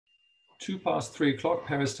3:02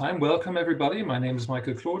 Paris time. Welcome everybody. My name is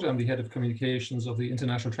Michael Claude. I'm the head of communications of the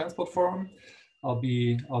International Transport Forum. I'll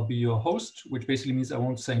be your host, which basically means I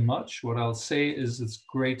won't say much. What I'll say is it's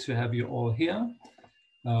great to have you all here.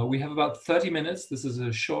 We have about 30 minutes. This is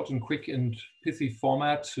a short and quick and pithy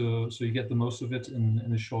format, so you get the most of it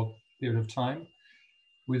in a short period of time.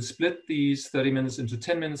 We'll split these 30 minutes into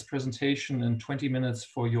 10 minutes presentation and 20 minutes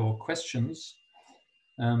for your questions.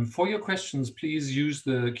 For your questions, please use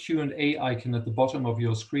the Q&A icon at the bottom of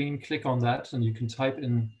your screen. Click on that and you can type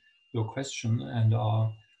in your question and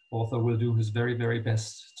our author will do his very, very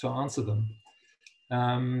best to answer them.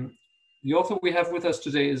 The author we have with us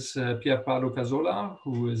today is Pierpaolo Cazzola,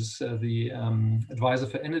 who is the advisor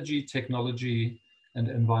for energy, technology, and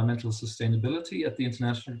environmental sustainability at the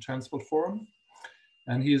International Transport Forum.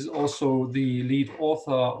 And he is also the lead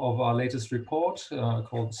author of our latest report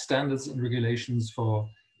called Standards and Regulations for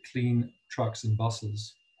Clean Trucks and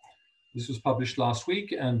Buses. This was published last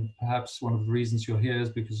week, and perhaps one of the reasons you're here is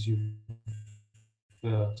because you've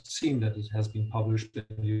seen that it has been published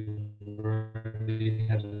and you already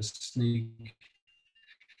had a sneak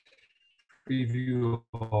preview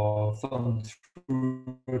or thumb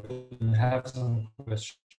through it and have some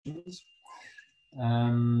questions.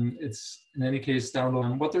 It's in any case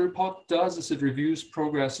download. What the report does is it reviews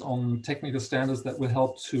progress on technical standards that will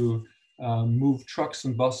help to move trucks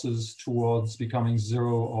and buses towards becoming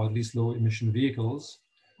zero or at least low emission vehicles.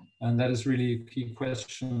 And that is really a key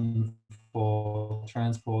question for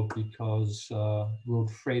transport because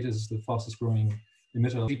road freight is the fastest growing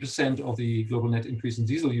emitter. 80% of the global net increase in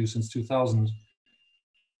diesel use since 2000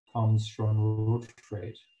 comes from road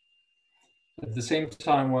freight. At the same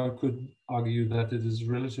time, one could argue that it is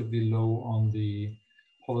relatively low on the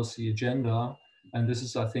policy agenda, and this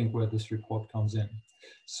is, I think, where this report comes in.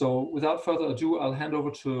 So without further ado, I'll hand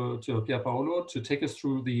over to Pierpaolo to take us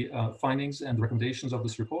through the findings and recommendations of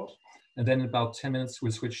this report. And then in about 10 minutes,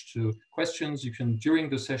 we'll switch to questions. You can, during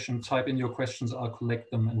the session, type in your questions, I'll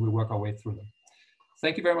collect them, and we'll work our way through them.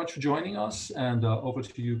 Thank you very much for joining us, and over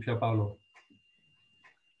to you, Pierpaolo.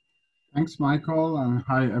 Thanks, Michael, and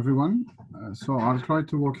hi, everyone. So I'll try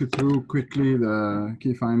to walk you through quickly the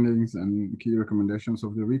key findings and key recommendations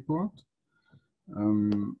of the report.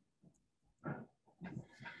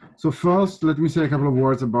 So first, let me say a couple of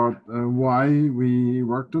words about why we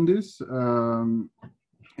worked on this and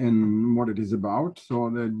what it is about. So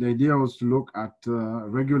the idea was to look at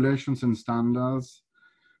regulations and standards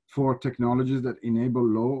for technologies that enable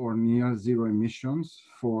low or near zero emissions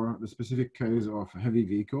for the specific case of heavy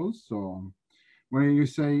vehicles. So when you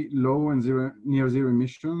say low and near zero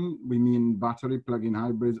emission, we mean battery plug-in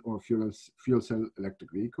hybrids or fuel cell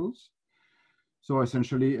electric vehicles. So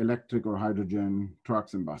essentially electric or hydrogen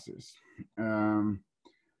trucks and buses.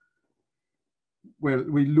 Well,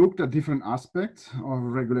 we looked at different aspects of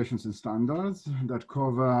regulations and standards that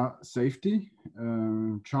cover safety,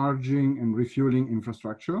 charging and refueling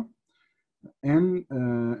infrastructure, and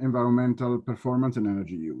environmental performance and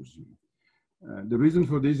energy use. The reason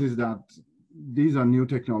for this is that these are new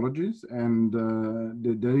technologies and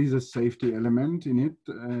there is a safety element in it,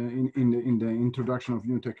 in the introduction of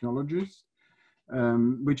new technologies.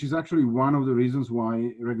 Which is actually one of the reasons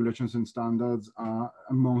why regulations and standards are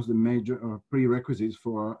amongst the major prerequisites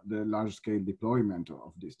for the large-scale deployment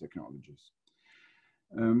of these technologies.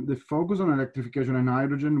 The focus on electrification and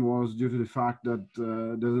hydrogen was due to the fact that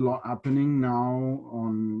there's a lot happening now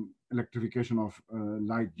on electrification of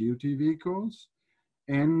light-duty vehicles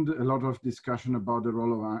and a lot of discussion about the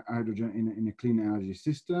role of hydrogen in a clean energy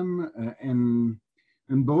system.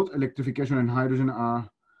 And both electrification and hydrogen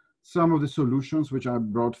are some of the solutions which are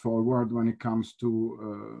brought forward when it comes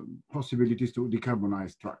to possibilities to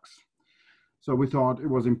decarbonize trucks. So we thought it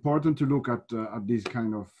was important to look at this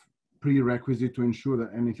kind of prerequisite to ensure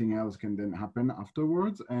that anything else can then happen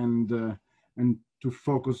afterwards, and to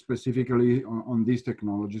focus specifically on these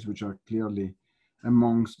technologies, which are clearly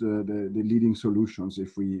amongst the leading solutions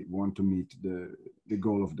if we want to meet the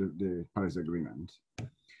goal of the Paris Agreement.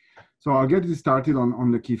 So I'll get started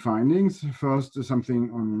on the key findings. First, something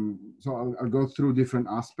on, so I'll go through different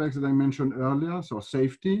aspects that I mentioned earlier. So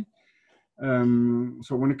safety.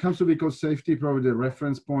 So when it comes to vehicle safety, probably the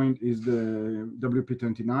reference point is the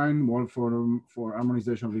WP29, World Forum for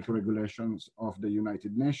Harmonization of Vehicle Regulations of the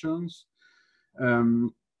United Nations.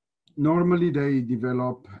 Normally they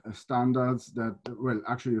develop standards that, well,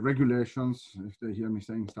 actually regulations, if they hear me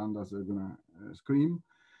saying standards, they're gonna scream.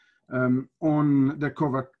 On the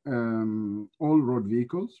cover all road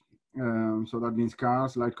vehicles. So that means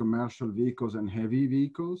cars, light commercial vehicles, and heavy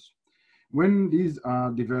vehicles. When these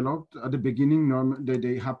are developed at the beginning,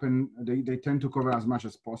 they tend to cover as much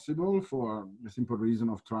as possible for the simple reason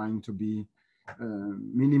of trying to be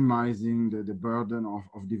minimizing the burden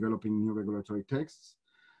of developing new regulatory texts.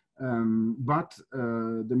 But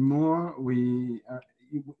the more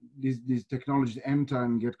these technologies enter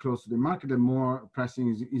and get close to the market, the more pressing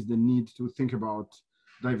is the need to think about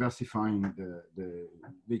diversifying the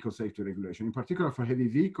vehicle safety regulation. In particular for heavy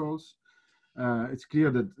vehicles, it's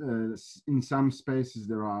clear that in some spaces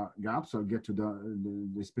there are gaps. I'll get to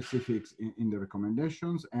the specifics in the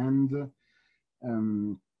recommendations, and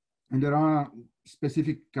there are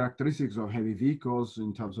specific characteristics of heavy vehicles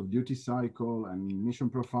in terms of duty cycle and emission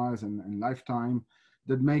profiles and lifetime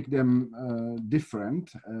that make them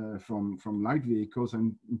different from light vehicles,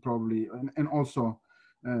 and probably and also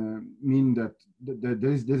mean that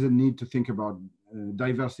there's a need to think about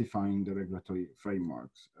diversifying the regulatory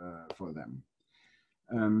frameworks for them.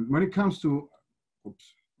 When it comes to,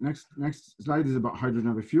 next slide is about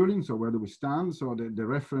hydrogen refueling. So where do we stand? So the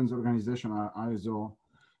reference organization are ISO,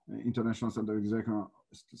 International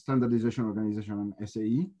Standardization Organization, and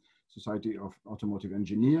SAE, Society of Automotive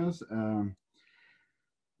Engineers.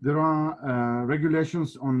 There are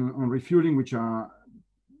regulations on refueling, which are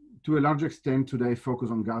to a large extent today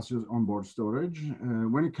focus on gaseous onboard storage.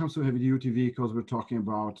 When it comes to heavy duty vehicles, we're talking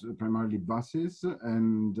about primarily buses,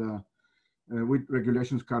 and with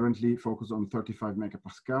regulations currently focused on 35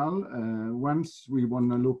 megapascal. Once we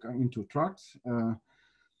want to look into trucks,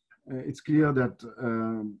 it's clear that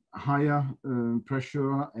higher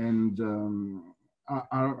pressure and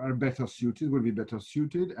are better suited, will be better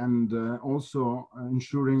suited, and also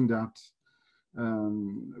ensuring that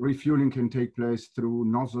refueling can take place through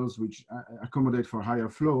nozzles which accommodate for higher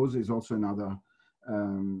flows is also another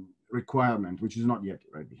requirement, which is not yet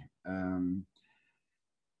ready.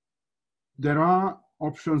 There are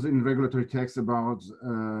options in regulatory text about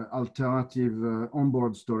alternative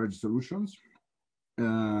onboard storage solutions.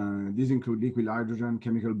 These include liquid hydrogen,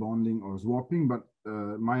 chemical bonding, or swapping, but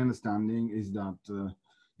my understanding is that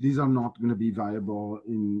these are not going to be viable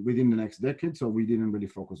within the next decade, so we didn't really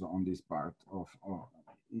focus on this part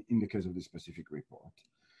in the case of this specific report.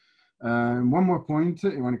 One more point,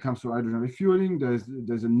 when it comes to hydrogen refueling,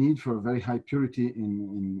 there's a need for very high purity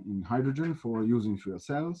in hydrogen for using fuel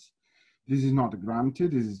cells. This is not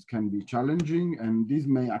granted, this can be challenging, and this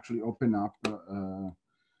may actually open up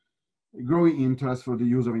growing interest for the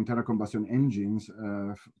use of internal combustion engines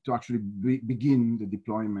to actually begin the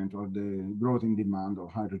deployment or the growth in demand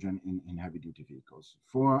of hydrogen in heavy duty vehicles.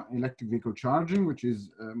 For electric vehicle charging, which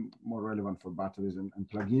is more relevant for batteries and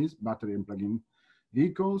plug-ins, battery and plug-in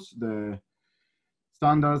vehicles, the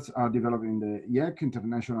standards are developed in the IEC,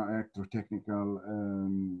 International Electrotechnical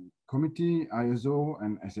Committee, ISO,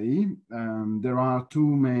 and SAE. There are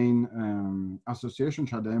two main associations,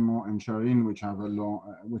 CHAdeMO and CHARIN, which have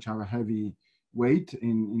a heavy weight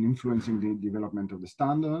in influencing the development of the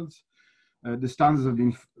standards. The standards have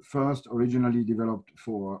been first originally developed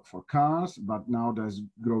for cars, but now there's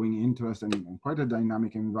growing interest and quite a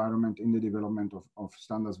dynamic environment in the development of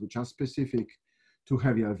standards which are specific to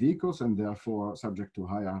heavier vehicles and therefore subject to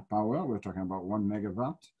higher power. We're talking about 1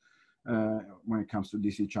 megawatt when it comes to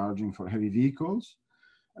DC charging for heavy vehicles.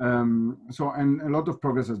 And a lot of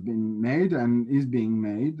progress has been made and is being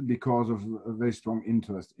made because of a very strong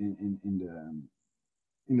interest in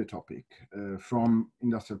the topic from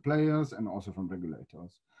industrial players and also from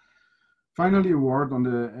regulators. Finally, a word on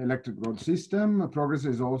the electric road system. Progress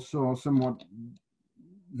is also somewhat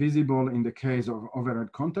visible in the case of overhead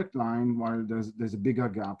contact line, while there's a bigger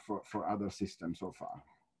gap for other systems so far.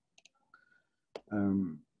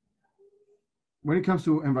 When it comes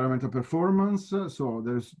to environmental performance, so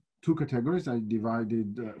there's two categories. I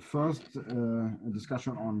divided first a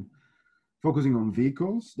discussion on focusing on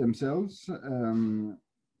vehicles themselves,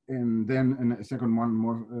 and then a second one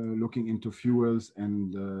more looking into fuels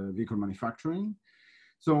and vehicle manufacturing.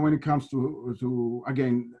 So when it comes to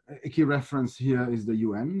again, a key reference here is the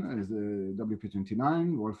UN, is the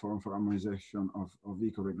WP29, World Forum for Harmonization of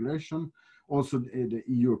Vehicle Regulation. Also, the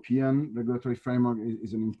European regulatory framework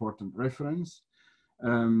is an important reference.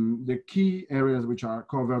 The key areas which are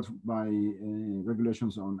covered by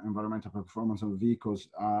regulations on environmental performance of vehicles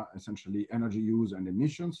are essentially energy use and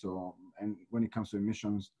emissions. So, and when it comes to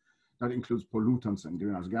emissions, that includes pollutants and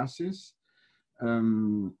greenhouse gases.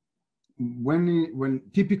 When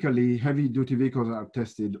typically heavy duty vehicles are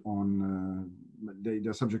tested on,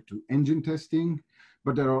 they're subject to engine testing,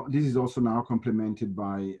 but this is also now complemented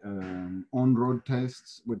by on-road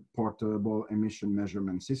tests with portable emission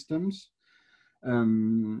measurement systems.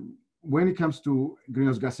 when it comes to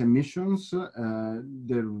greenhouse gas emissions,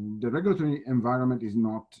 the regulatory environment is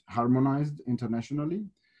not harmonized internationally.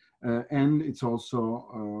 And it's also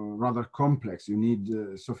rather complex. You need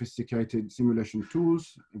sophisticated simulation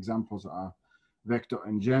tools. Examples are Vector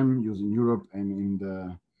and GEM used in Europe and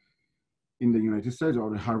in the United States, or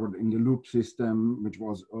the Harvard in the Loop system,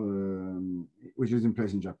 which is in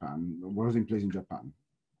place in Japan, was in place in Japan.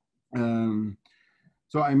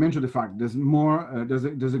 So I mentioned the fact there's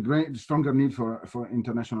a stronger need for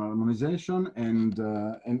international harmonization, and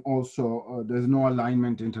also there's no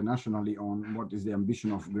alignment internationally on what is the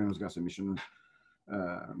ambition of greenhouse gas emission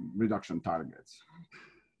reduction targets.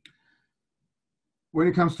 When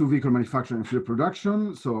it comes to vehicle manufacturing and fuel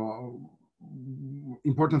production, so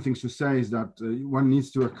important things to say is that one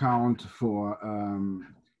needs to account for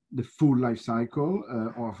the full life cycle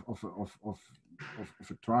of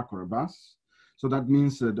a truck or a bus. So that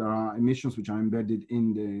means that there are emissions which are embedded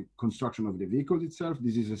in the construction of the vehicle itself.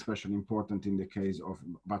 This is especially important in the case of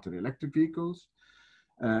battery electric vehicles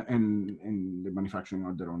and the manufacturing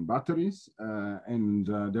of their own batteries.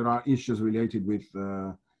 There are issues related with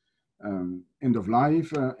end of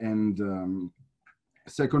life and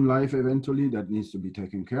second life eventually that needs to be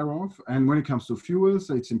taken care of. And when it comes to fuels,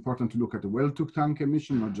 it's important to look at the well-to-tank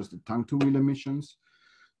emission, not just the tank-to-wheel emissions.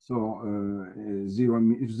 So zero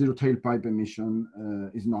tailpipe emission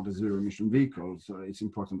is not a zero emission vehicle. So it's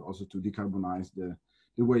important also to decarbonize the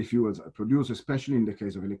way fuels are produced, especially in the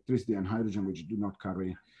case of electricity and hydrogen, which do not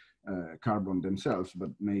carry carbon themselves, but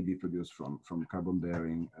may be produced from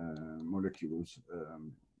carbon-bearing molecules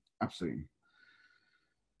upstream.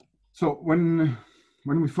 So when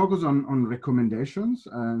we focus on recommendations,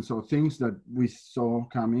 and so things that we saw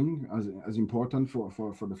coming as important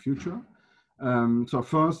for the future, so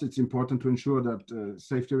first, it's important to ensure that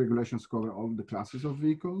safety regulations cover all the classes of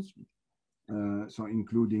vehicles, so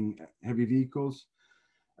including heavy vehicles.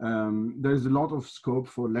 There's a lot of scope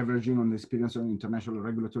for leveraging on the experience of international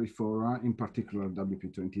regulatory fora, in particular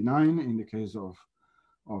WP29 in the case of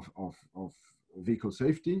vehicle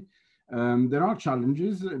safety. There are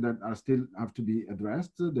challenges that are still have to be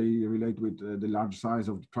addressed. They relate with the large size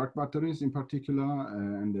of the truck batteries in particular,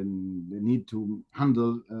 and then the need to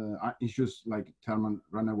handle issues like thermal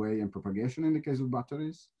runaway and propagation in the case of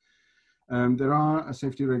batteries. There are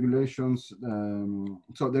safety regulations.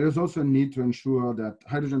 So there is also a need to ensure that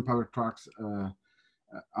hydrogen-powered trucks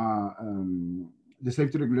the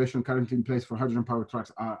safety regulation currently in place for hydrogen-powered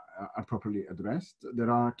trucks are properly addressed.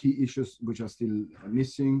 There are key issues which are still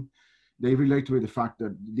missing. They relate with the fact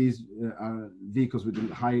that these are vehicles with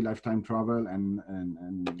high lifetime travel and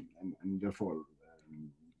therefore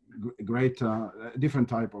different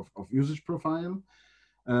type of usage profile.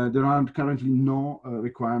 There are currently no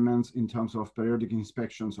requirements in terms of periodic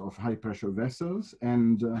inspections of high pressure vessels,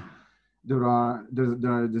 and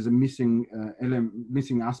there's a missing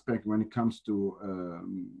aspect when it comes to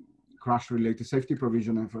crash-related safety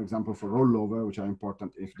provision, and for example for rollover, which are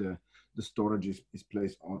important if the storage is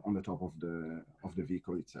placed on the top of the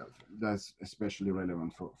vehicle itself. That's especially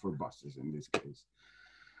relevant for buses in this case.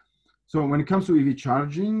 So when it comes to EV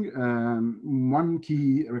charging, one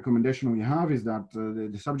key recommendation we have is that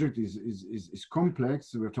the subject is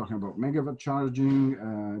complex. We're talking about megawatt charging.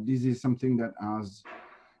 This is something that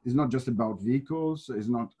is not just about vehicles. It's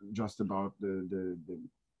not just about the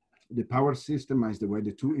power system, as the way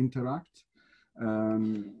the two interact.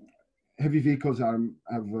 Heavy vehicles have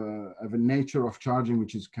a nature of charging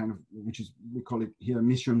which is we call it here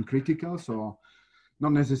mission critical. So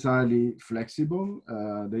not necessarily flexible.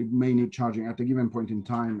 They may need charging at a given point in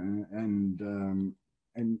time and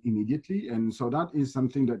immediately. And so that is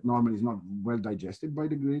something that normally is not well digested by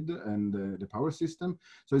the grid and the power system.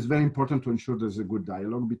 So it's very important to ensure there's a good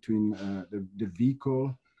dialogue between the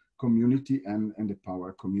vehicle community and the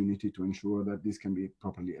power community to ensure that this can be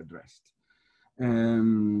properly addressed.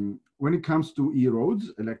 When it comes to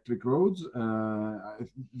e-roads, electric roads,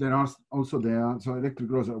 there are also so electric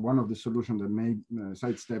roads are one of the solutions that may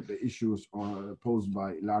sidestep the issues posed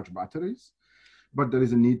by large batteries, but there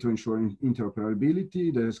is a need to ensure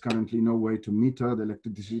interoperability. There is currently no way to meter the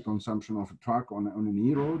electricity consumption of a truck on an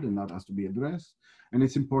e-road, and that has to be addressed. And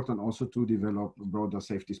it's important also to develop broader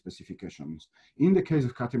safety specifications. In the case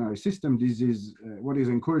of catenary system, this is what is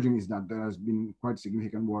encouraging is that there has been quite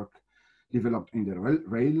significant work developed in the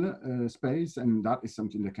rail space, and that is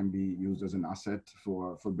something that can be used as an asset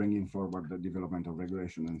for bringing forward the development of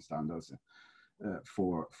regulation and standards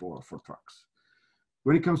for trucks.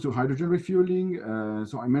 When it comes to hydrogen refueling,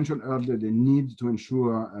 so I mentioned earlier the need to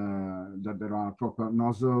ensure that there are proper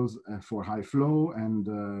nozzles for high flow, and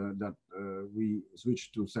that we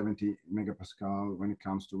switched to 70 megapascal when it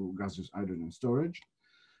comes to gaseous hydrogen storage.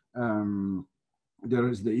 There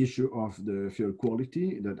is the issue of the fuel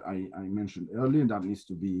quality that I mentioned earlier that needs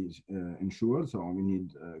to be ensured. So we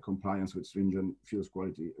need compliance with stringent fuel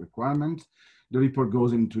quality requirements. The report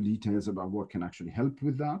goes into details about what can actually help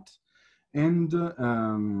with that. And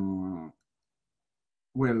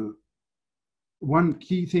well, one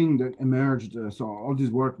key thing that emerged, so all this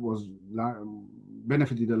work was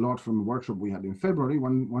benefited a lot from a workshop we had in February.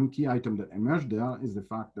 One key item that emerged there is the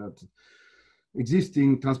fact that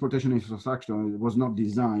existing transportation infrastructure was not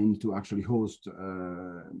designed to actually host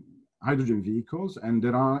hydrogen vehicles, and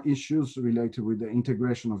there are issues related with the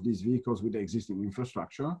integration of these vehicles with the existing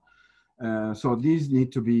infrastructure. So these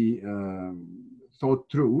need to be thought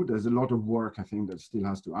through. There's a lot of work, I think, that still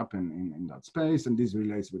has to happen in that space, and this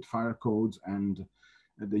relates with fire codes and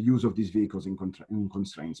the use of these vehicles in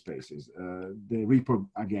constrained spaces. The report,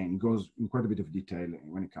 again, goes in quite a bit of detail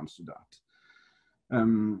when it comes to that.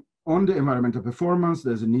 On the environmental performance,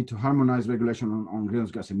 there's a need to harmonize regulation on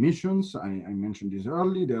greenhouse gas emissions. I mentioned this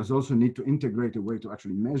early. There's also a need to integrate a way to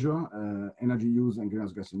actually measure energy use and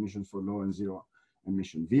greenhouse gas emissions for low and zero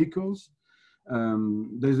emission vehicles.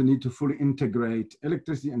 There's a need to fully integrate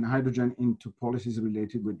electricity and hydrogen into policies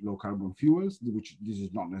related with low carbon fuels, which this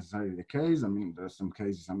is not necessarily the case. I mean, there's some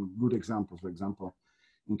cases, some good examples, for example,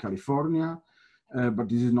 in California. But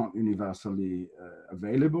this is not universally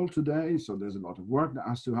available today, so there's a lot of work that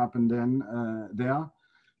has to happen then there.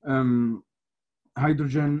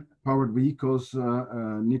 Hydrogen-powered vehicles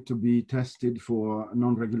need to be tested for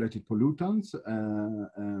non-regulated pollutants. A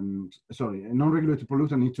non-regulated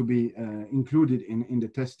pollutant need to be included in the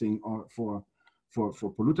testing for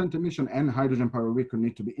pollutant emission, and hydrogen-powered vehicles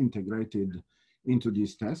need to be integrated into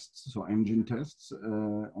these tests, so engine tests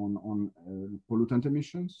on pollutant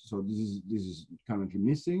emissions. So this is currently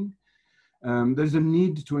missing. There's a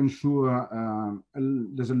need to ensure,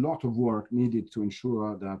 there's a lot of work needed to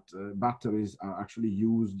ensure that batteries are actually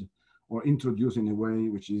used or introduced in a way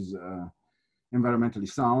which is environmentally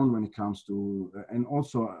sound when it comes to, and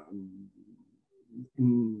also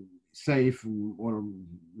safe, or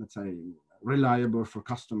let's say reliable for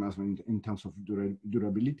customers in terms of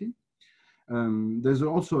durability. There's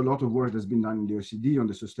also a lot of work that's been done in the OECD on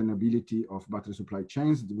the sustainability of battery supply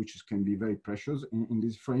chains, which can be very precious in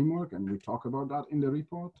this framework, and we talk about that in the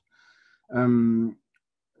report.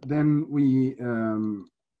 Then we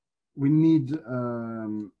need,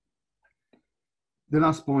 the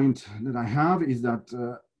last point that I have is that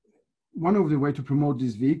one of the ways to promote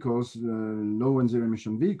these vehicles, low and zero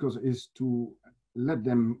emission vehicles, is to let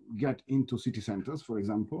them get into city centers, for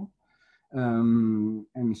example.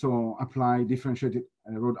 And so apply differentiated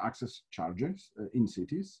road access charges in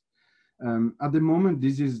cities. At the moment,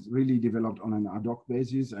 this is really developed on an ad hoc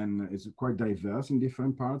basis and is quite diverse in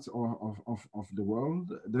different parts of the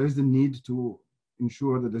world. There is the need to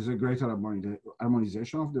ensure that there's a greater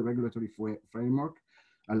harmonization of the regulatory framework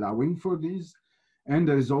allowing for this. And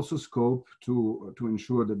there is also scope to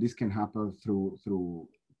ensure that this can happen through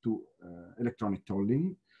electronic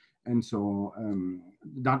tolling. And so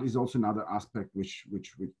that is also another aspect which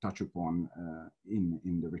we touch upon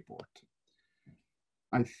in the report.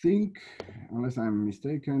 I think, unless I'm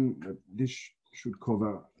mistaken, that this should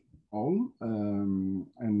cover all.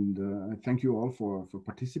 I thank you all for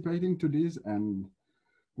participating to this. And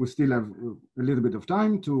we still have a little bit of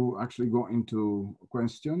time to actually go into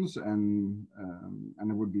questions, and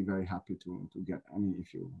I would be very happy to get any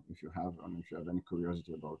if you have any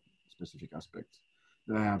curiosity about specific aspects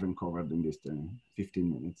that I haven't covered in this 15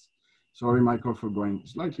 minutes. Sorry, Michael, for going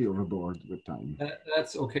slightly overboard with time.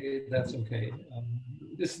 That's okay. That's okay.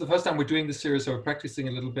 This is the first time we're doing this series, so we're practicing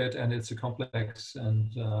a little bit, and it's a complex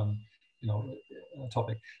and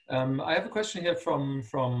topic. I have a question here from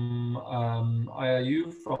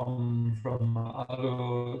IIU, from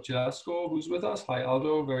Aldo Gilasco, who's with us. Hi,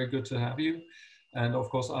 Aldo. Very good to have you. And of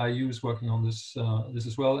course, IIU is working on this this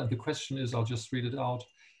as well. And the question is, I'll just read it out.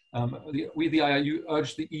 We, the IIU,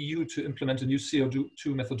 urge the EU to implement a new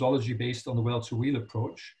CO2 methodology based on the well-to-wheel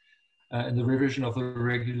approach in the revision of the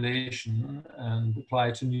regulation and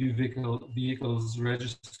apply to new vehicles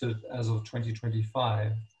registered as of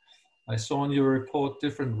 2025. I saw in your report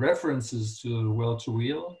different references to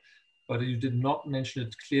well-to-wheel, but you did not mention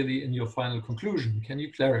it clearly in your final conclusion. Can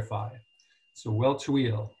you clarify? So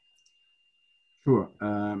well-to-wheel. Sure.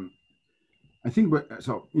 I think,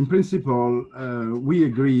 so in principle, we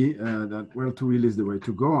agree that well-to-wheel is the way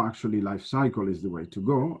to go. Actually, life cycle is the way to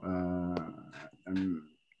go. And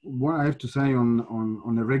what I have to say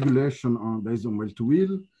on a regulation based on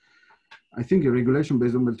well-to-wheel, I think a regulation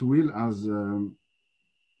based on well-to-wheel has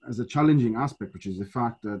as a challenging aspect, which is the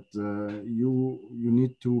fact that you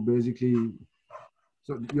need to basically,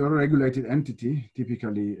 so your regulated entity,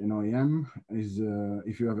 typically an OEM, is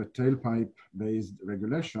if you have a tailpipe-based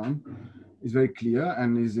regulation, is very clear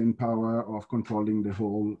and is in power of controlling the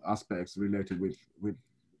whole aspects related with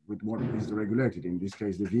what is regulated. In this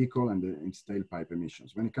case, the vehicle and its tailpipe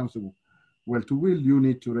emissions. When it comes to well-to-wheel, you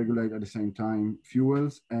need to regulate at the same time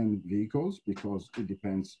fuels and vehicles because it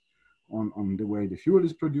depends on the way the fuel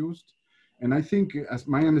is produced. And I think, as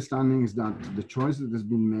my understanding is that the choice that has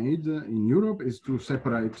been made in Europe is to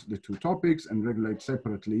separate the two topics and regulate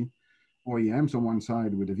separately OEMs on one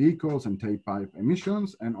side with the vehicles and tailpipe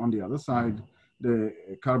emissions, and on the other side, the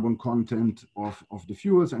carbon content of the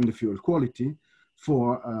fuels and the fuel quality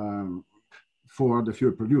for the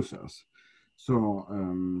fuel producers. So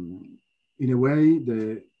in a way,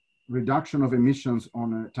 the reduction of emissions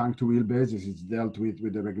on a tank-to-wheel basis is dealt with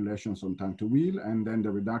the regulations on tank-to-wheel, and then the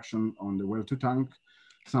reduction on the well-to-tank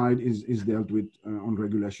side is dealt with on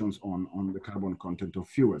regulations on the carbon content of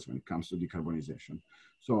fuels when it comes to decarbonization.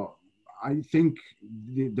 So I think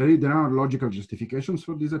there are logical justifications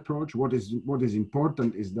for this approach. What is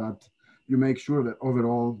important is that you make sure that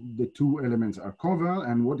overall the two elements are covered,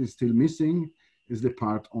 and what is still missing is the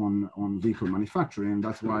part on vehicle manufacturing. And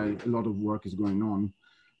that's why a lot of work is going on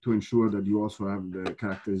to ensure that you also have the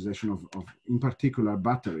characterization of in particular,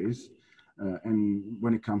 batteries, and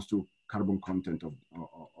when it comes to carbon content of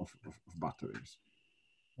batteries.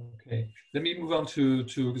 Okay, let me move on to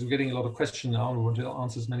because we're getting a lot of questions now, and we want to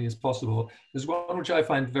answer as many as possible. There's one which I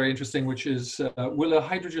find very interesting, which is, will a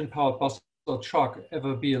hydrogen-powered bus or truck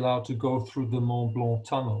ever be allowed to go through the Mont Blanc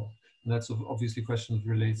tunnel? And that's obviously a question that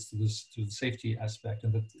relates to the safety aspect,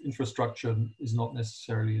 and that infrastructure is not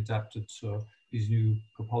necessarily adapted to these new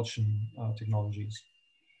propulsion technologies.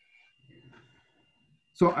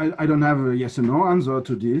 So I don't have a yes or no answer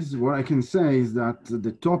to this. What I can say is that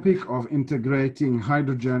the topic of integrating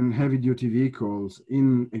hydrogen heavy-duty vehicles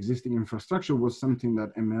in existing infrastructure was something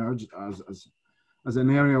that emerged as an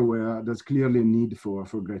area where there's clearly a need for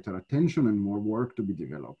greater attention and more work to be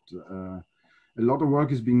developed. A lot of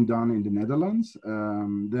work is being done in the Netherlands.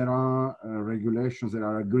 There are regulations, there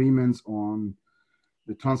are agreements on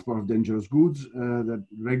the transport of dangerous goods that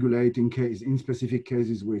regulate in specific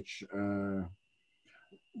cases which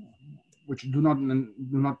do not,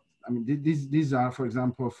 I mean, these are, for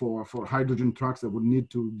example, for hydrogen trucks that would need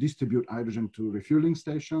to distribute hydrogen to refueling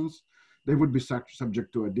stations. They would be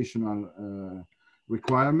subject to additional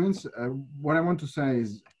requirements. What I want to say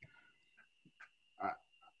is,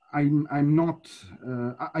 I'm not,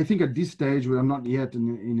 I think at this stage, we are not yet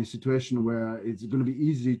in a situation where it's going to be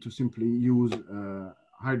easy to simply use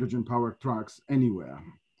hydrogen powered trucks anywhere.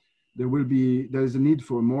 There is a need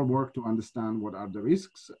for more work to understand what are the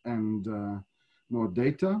risks and more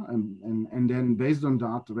data, and then based on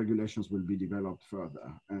that, regulations will be developed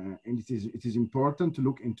further. And it is important to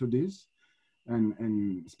look into this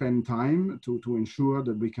and spend time to ensure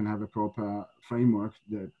that we can have a proper framework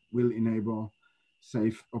that will enable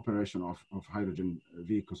safe operation of hydrogen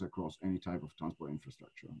vehicles across any type of transport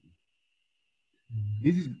infrastructure.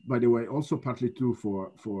 This is, by the way, also partly true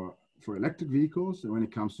for electric vehicles when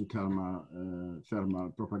it comes to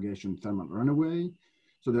thermal propagation, thermal runaway.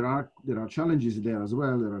 So there are challenges there as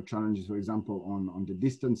well. There are challenges, for example, on the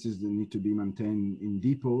distances that need to be maintained in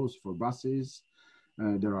depots for buses.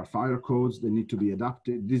 There are fire codes that need to be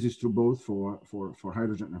adapted. This is true both for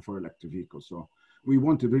hydrogen and for electric vehicles. So we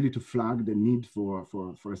want really to flag the need for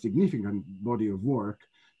a significant body of work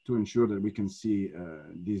to ensure that we can see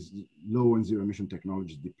these low and zero emission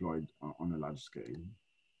technologies deployed on a large scale.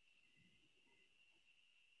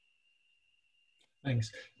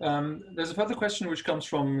 Thanks. There's a further question which comes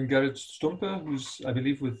from Gerrit Stumpe, who's, I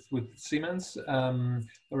believe, with Siemens,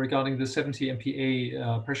 regarding the 70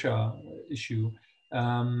 MPa pressure issue.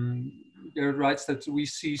 Gerrit writes that we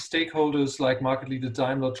see stakeholders like market leader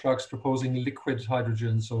Daimler Trucks proposing liquid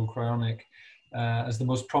hydrogen, so cryonic, as the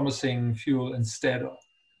most promising fuel instead of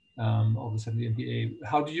the 70 MPa.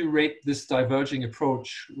 How do you rate this diverging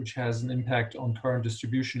approach, which has an impact on current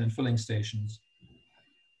distribution and filling stations?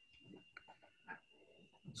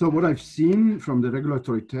 So what I've seen from the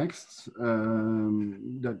regulatory texts,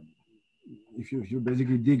 that if you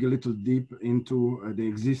basically dig a little deep into the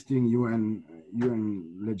existing UN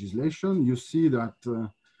legislation, you see that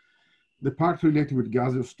the part related with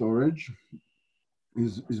gaseous storage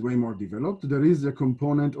is way more developed. There is a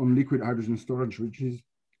component on liquid hydrogen storage which is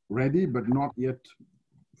ready, but not yet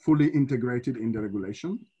fully integrated in the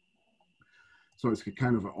regulation. So it's a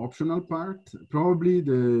kind of an optional part. Probably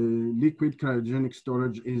the liquid cryogenic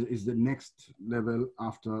storage is the next level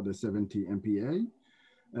after the 70 MPa.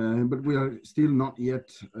 but we are still not yet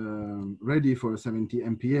ready for 70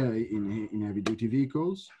 MPa in heavy duty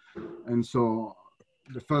vehicles. And so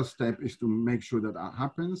the first step is to make sure that that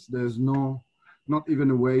happens. There's not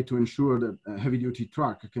even a way to ensure that a heavy duty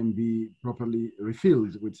truck can be properly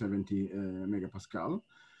refilled with 70 megapascal.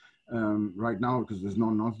 Right now, because there's no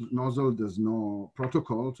nozzle, there's no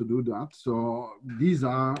protocol to do that. So these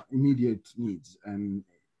are immediate needs. And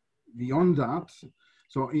beyond that,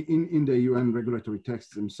 so in the UN regulatory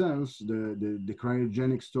texts themselves, the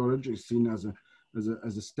cryogenic storage is seen as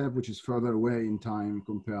a step which is further away in time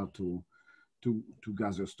compared to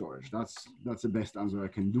gaseous storage. That's the best answer I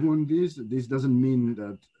can do on this. This doesn't mean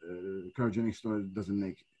that cryogenic storage doesn't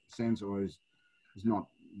make sense or is not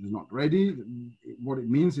ready. What it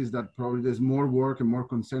means is that probably there's more work and more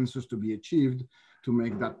consensus to be achieved to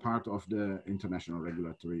make that part of the international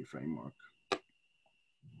regulatory framework.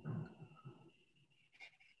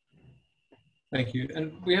 Thank you.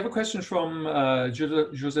 And we have a question from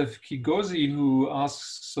Joseph Kigozi, who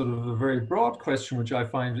asks sort of a very broad question, which I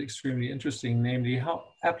find extremely interesting, namely, how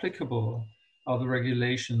applicable are the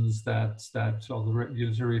regulations or the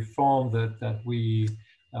regulatory reform that we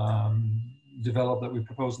develop, that we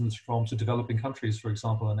propose in this reform to developing countries, for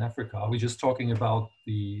example, in Africa? Are we just talking about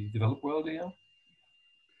the developed world here?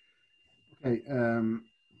 Okay.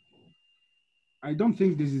 I don't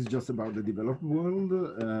think this is just about the developed world.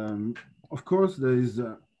 Of course, there is.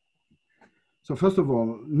 So first of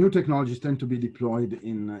all, new technologies tend to be deployed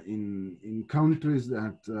in countries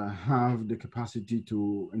that have the capacity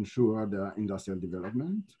to ensure their industrial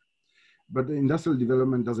development. But the industrial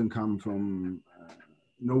development doesn't come from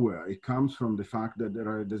nowhere. It comes from the fact that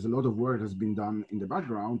there's a lot of work that's been done in the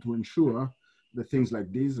background to ensure that things like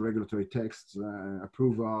these regulatory texts,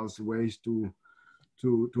 approvals, ways to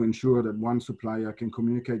ensure that one supplier can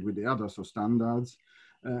communicate with the other, so standards,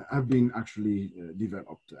 have been actually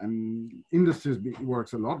developed. And industries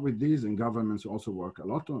works a lot with these, and governments also work a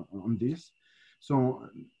lot on this. So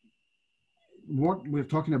what we're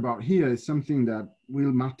talking about here is something that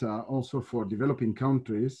will matter also for developing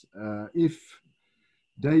countries if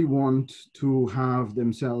they want to have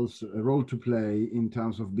themselves a role to play in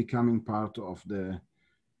terms of becoming part of the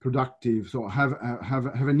productive, so have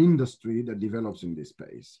an industry that develops in this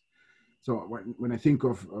space. So when I think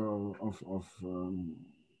of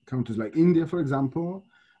countries like India, for example,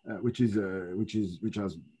 which is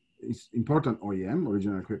important OEM,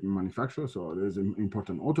 original equipment manufacturer, so there's an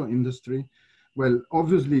important auto industry. Well,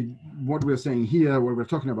 obviously, what we're saying here, what we're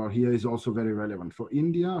talking about here, is also very relevant for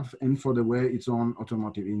India and for the way its own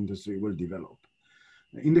automotive industry will develop.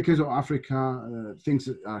 In the case of Africa, things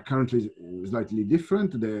are currently slightly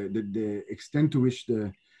different. The extent to which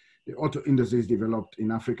the auto industry is developed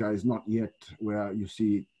in Africa is not yet where you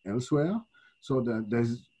see elsewhere. So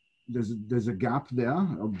there's a gap there,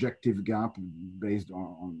 objective gap based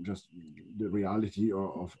on just the reality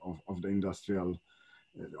of the industrial,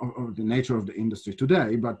 of the nature of the industry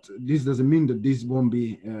today. But this doesn't mean that this won't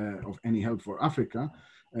be of any help for Africa.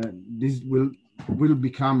 This will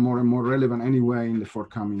become more and more relevant anyway in the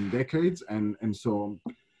forthcoming decades. And so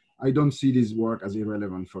I don't see this work as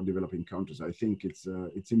irrelevant for developing countries. I think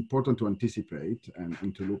it's important to anticipate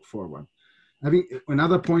and to look forward. Having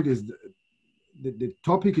another point is the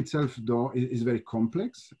topic itself, though, is very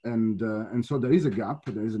complex. And so there is a gap,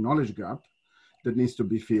 there is a knowledge gap that needs to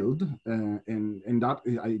be filled. And that,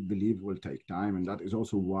 I believe, will take time. And that is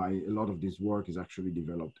also why a lot of this work is actually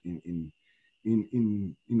developed in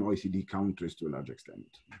OECD countries to a large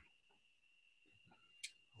extent.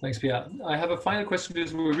 Thanks, Pierre. I have a final question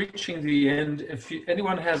because we're reaching the end. If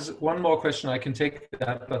anyone has one more question, I can take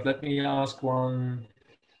that, but let me ask one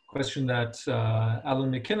question that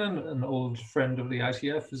Alan McKinnon, an old friend of the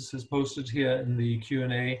ITF, has posted here in the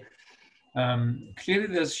Q&A. Clearly,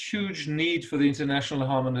 there's huge need for the international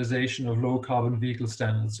harmonization of low carbon vehicle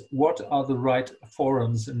standards. What are the right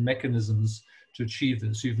forums and mechanisms to achieve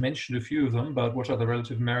this? You've mentioned a few of them, but what are the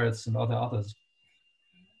relative merits and others?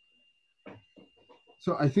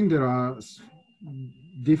 So I think there are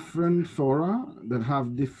different fora that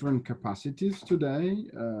have different capacities today.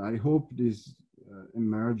 I hope this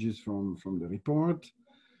emerges from the report.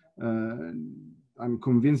 I'm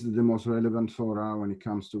convinced that the most relevant fora when it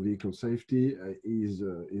comes to vehicle safety is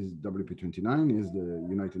WP29, is the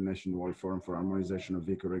United Nations World Forum for Harmonization of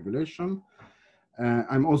Vehicle Regulation.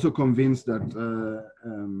 I'm also convinced that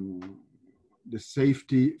the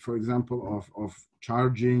safety, for example, of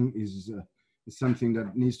charging is something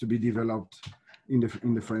that needs to be developed in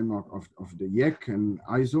the framework of the YEC and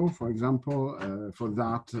ISO, for example. For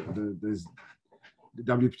that, there's the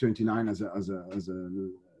WP29 as a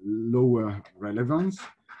lower relevance.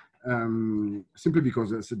 simply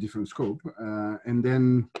because it's a different scope. And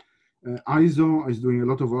then ISO is doing a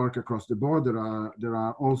lot of work across the board. There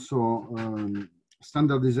are also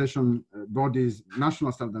standardization bodies,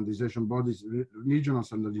 national standardization bodies, regional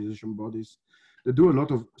standardization bodies that do a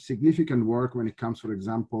lot of significant work when it comes, for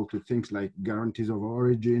example, to things like guarantees of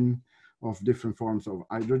origin of different forms of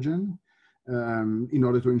hydrogen, in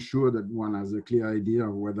order to ensure that one has a clear idea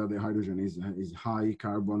of whether the hydrogen is high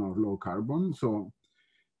carbon or low carbon. So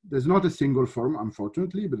there's not a single form,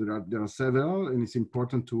 unfortunately, but there are several, and it's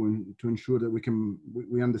important to ensure that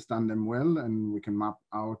we understand them well and we can map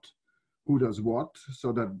out who does what,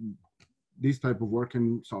 so that this type of work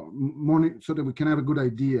can so that we can have a good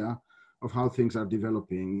idea of how things are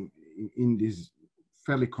developing in this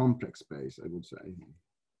fairly complex space, I would say.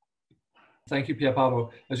 Thank you, Pierpaolo.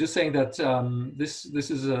 I was just saying that this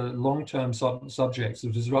is a long-term subject. So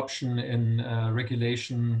disruption in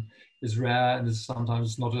regulation is rare and is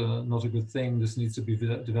sometimes not a good thing. This needs to be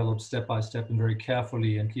developed step by step and very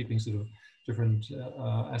carefully, and keeping sort of different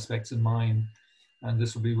aspects in mind. And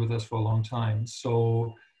this will be with us for a long time.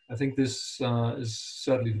 So I think this is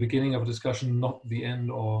certainly the beginning of a discussion, not the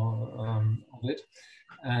end of it.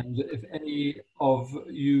 And if any of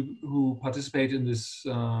you who participate in this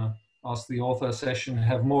Ask the Author session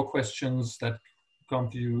have more questions that come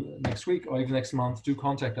to you next week or even next month, do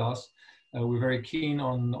contact us. We're very keen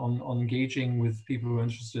on engaging with people who are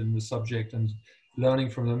interested in the subject and learning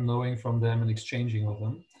from them, knowing from them, and exchanging with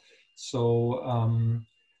them. So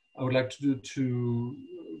I would like to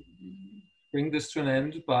bring this to an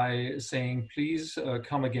end by saying, please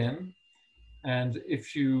come again. And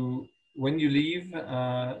when you leave,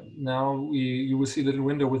 now you will see a little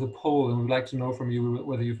window with a poll, and we'd like to know from you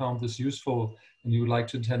whether you found this useful and you would like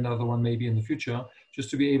to attend another one maybe in the future, just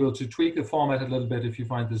to be able to tweak the format a little bit if you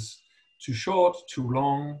find this too short, too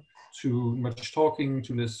long, too much talking,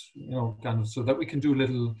 too less, kind of, so that we can do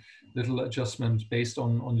little adjustment based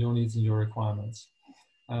on your needs and your requirements.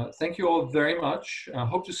 Thank you all very much. I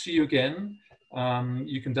hope to see you again.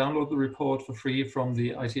 You can download the report for free from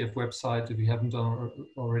the ITF website if you haven't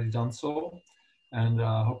already done so. And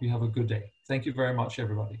I hope you have a good day. Thank you very much,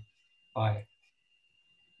 everybody. Bye.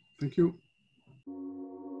 Thank you.